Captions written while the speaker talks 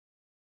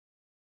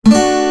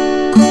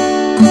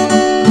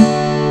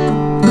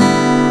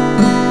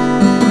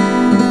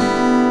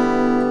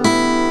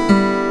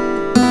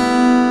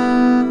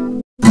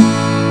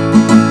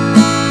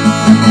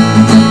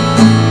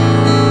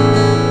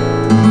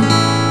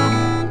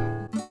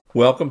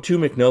Welcome to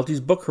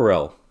McNulty's Book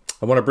Corral.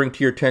 I want to bring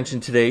to your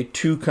attention today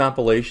two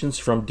compilations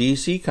from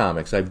DC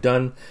Comics. I've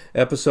done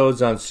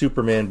episodes on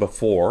Superman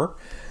before.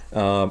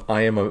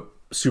 I am a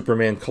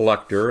Superman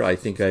collector. I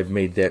think I've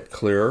made that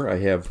clear. I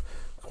have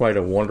quite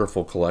a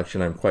wonderful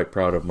collection. I'm quite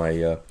proud of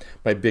my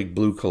my big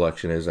blue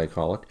collection, as I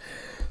call it.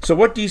 So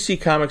what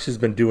DC Comics has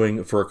been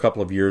doing for a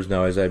couple of years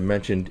now, as I've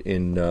mentioned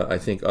in I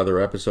think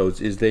other episodes,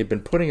 is they've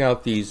been putting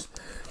out these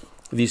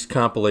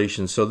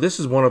compilations. So this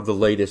is one of the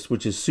latest,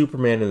 which is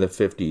Superman in the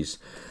 50s,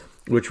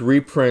 which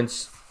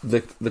reprints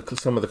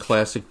some of the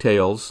classic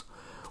tales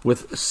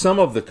with some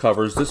of the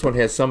covers. This one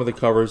has some of the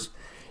covers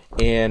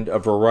and a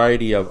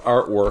variety of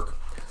artwork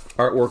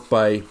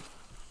by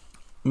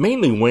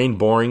mainly Wayne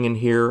Boring in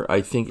here.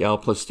 I think Al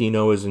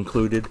Plastino is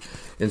included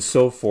and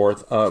so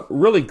forth.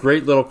 Really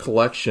great little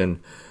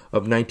collection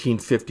of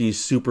 1950s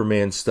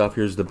Superman stuff.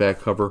 Here's the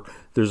back cover.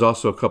 There's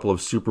also a couple of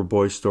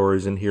Superboy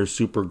stories in here,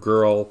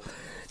 Supergirl,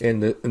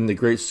 and the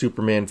great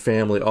Superman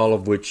family, all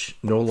of which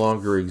no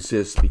longer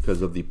exist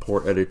because of the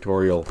poor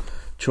editorial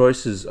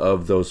choices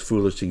of those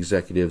foolish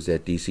executives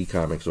at DC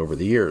Comics over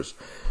the years.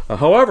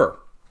 However,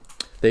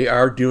 they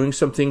are doing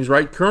some things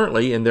right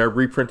currently, and they're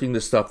reprinting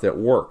the stuff that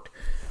worked.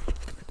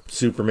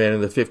 Superman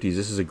in the 50s.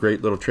 This is a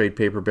great little trade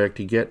paperback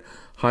to get.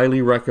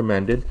 Highly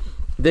recommended.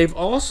 They've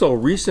also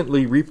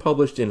recently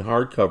republished in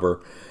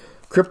hardcover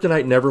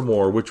Kryptonite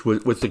Nevermore, which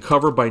was with the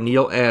cover by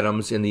Neil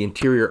Adams and the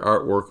interior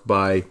artwork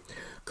by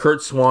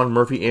Curt Swan,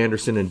 Murphy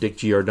Anderson, and Dick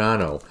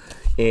Giordano.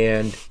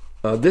 And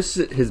this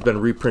has been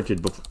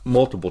reprinted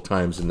multiple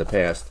times in the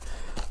past.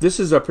 This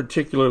is a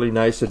particularly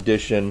nice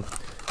edition.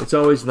 It's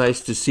always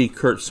nice to see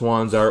Curt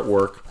Swan's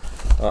artwork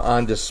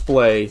on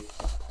display.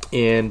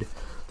 And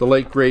the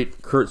late,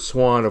 great Curt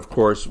Swan, of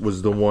course,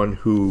 was the one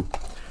who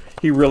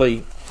he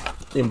really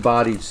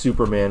embodied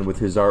Superman with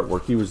his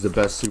artwork. He was the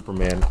best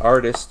Superman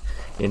artist,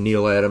 and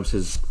Neil Adams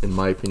has, in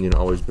my opinion,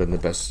 always been the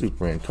best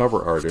Superman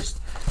cover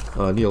artist.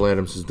 Neil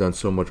Adams has done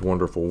so much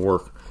wonderful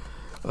work.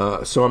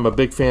 So I'm a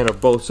big fan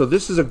of both. So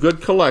this is a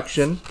good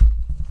collection.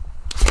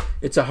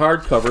 It's a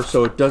hardcover,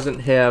 so it doesn't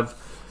have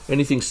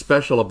anything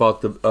special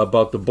about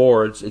the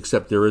boards,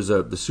 except there is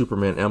the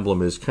Superman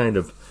emblem is kind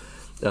of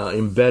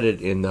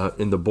embedded in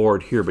the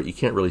board here, but you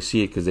can't really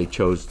see it because they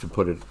chose to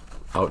put it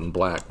out in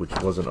black, which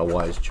wasn't a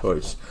wise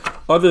choice.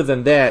 Other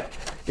than that,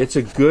 it's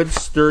a good,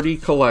 sturdy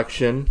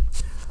collection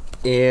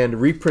and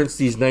reprints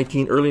these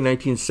early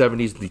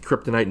 1970s, the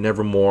Kryptonite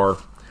Nevermore,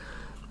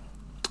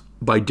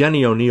 by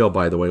Denny O'Neil,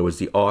 by the way, was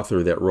the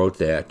author that wrote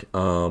that.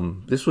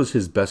 This was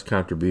his best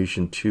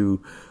contribution to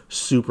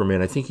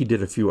Superman. I think he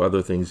did a few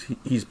other things.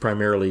 He's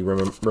primarily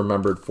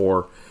remembered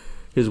for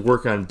his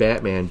work on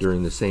Batman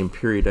during the same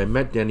period. I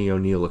met Denny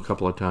O'Neil a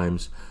couple of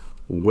times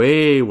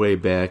way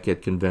back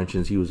at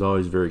conventions. He was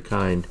always very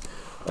kind.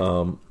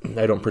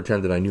 I don't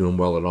pretend that I knew him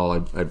well at all.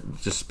 I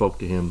just spoke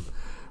to him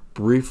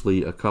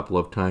briefly a couple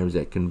of times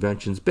at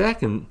conventions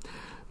back in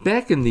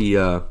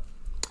the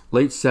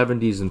late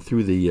 70s and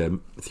through the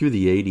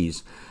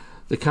 80s.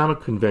 The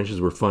comic conventions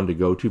were fun to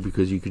go to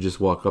because you could just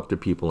walk up to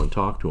people and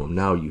talk to them.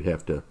 Now you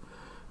have to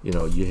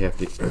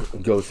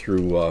go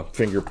through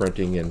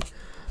fingerprinting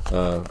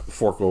and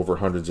fork over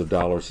hundreds of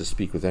dollars to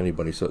speak with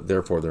anybody, so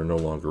therefore they're no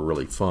longer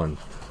really fun.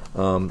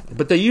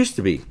 But they used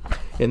to be,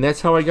 and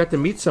that's how I got to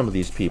meet some of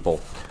these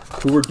people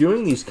who were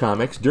doing these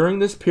comics during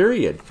this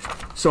period.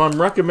 So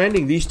I'm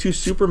recommending these two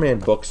Superman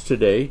books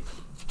today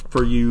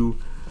for you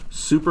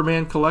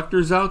Superman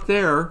collectors out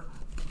there,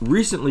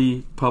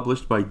 recently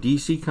published by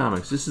DC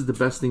Comics. This is the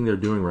best thing they're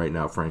doing right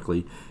now,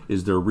 frankly,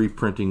 is they're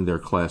reprinting their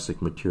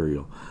classic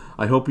material.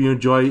 I hope you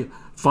enjoy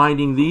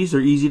finding these.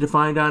 They're easy to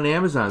find on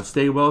Amazon.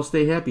 Stay well,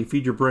 stay happy,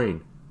 feed your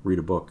brain, read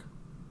a book.